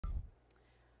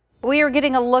We are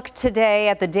getting a look today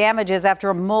at the damages after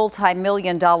a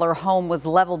multi-million-dollar home was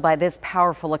leveled by this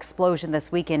powerful explosion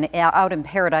this weekend out in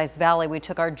Paradise Valley. We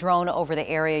took our drone over the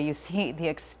area. You see the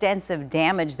extensive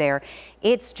damage there.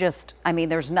 It's just,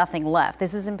 there's nothing left.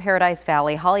 This is in Paradise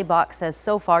Valley. Holly Bach says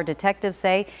so far detectives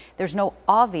say there's no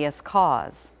obvious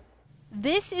cause.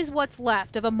 This is what's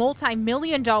left of a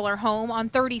multi-million-dollar home on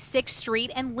 36th Street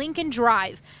and Lincoln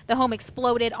Drive. The home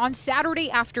exploded on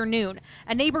Saturday afternoon.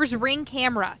 A neighbor's Ring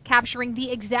camera capturing the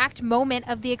exact moment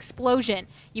of the explosion.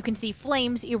 You can see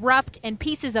flames erupt and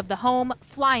pieces of the home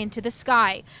fly into the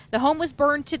sky. The home was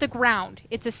burned to the ground.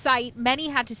 It's a sight many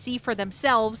had to see for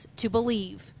themselves to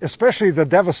believe. Especially the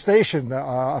devastation.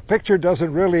 A picture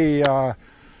doesn't really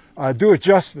do it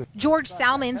justice. George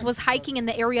Salmons was hiking in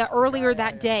the area earlier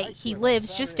that day. He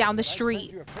lives just down the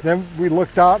street. Then we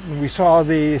looked out and we saw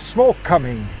the smoke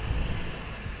coming.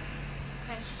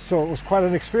 So it was quite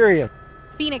an experience.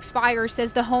 Phoenix Fire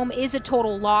says the home is a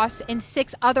total loss and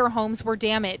 6 other homes were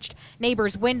damaged.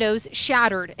 Neighbors' windows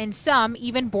shattered and some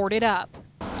even boarded up.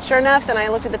 Sure enough, then I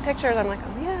looked at the pictures. I'm like,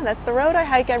 oh yeah, that's the road I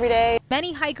hike every day.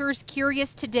 Many hikers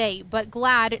curious today, but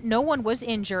glad no one was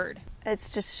injured.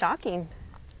 It's just shocking.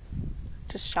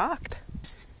 Just shocked.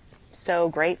 So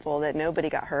grateful that nobody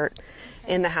got hurt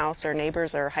in the house, or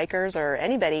neighbors or hikers or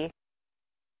anybody.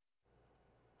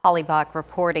 Holly Bach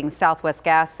reporting. Southwest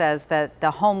Gas says that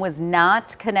the home was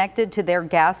not connected to their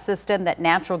gas system, that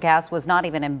natural gas was not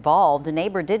even involved. A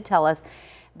neighbor did tell us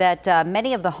that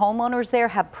many of the homeowners there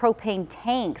have propane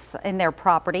tanks in their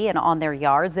property and on their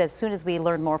yards. As soon as we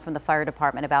learn more from the fire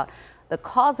department about the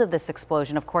cause of this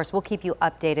explosion, of course, we'll keep you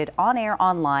updated on air,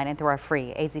 online, and through our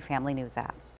free AZ Family News app.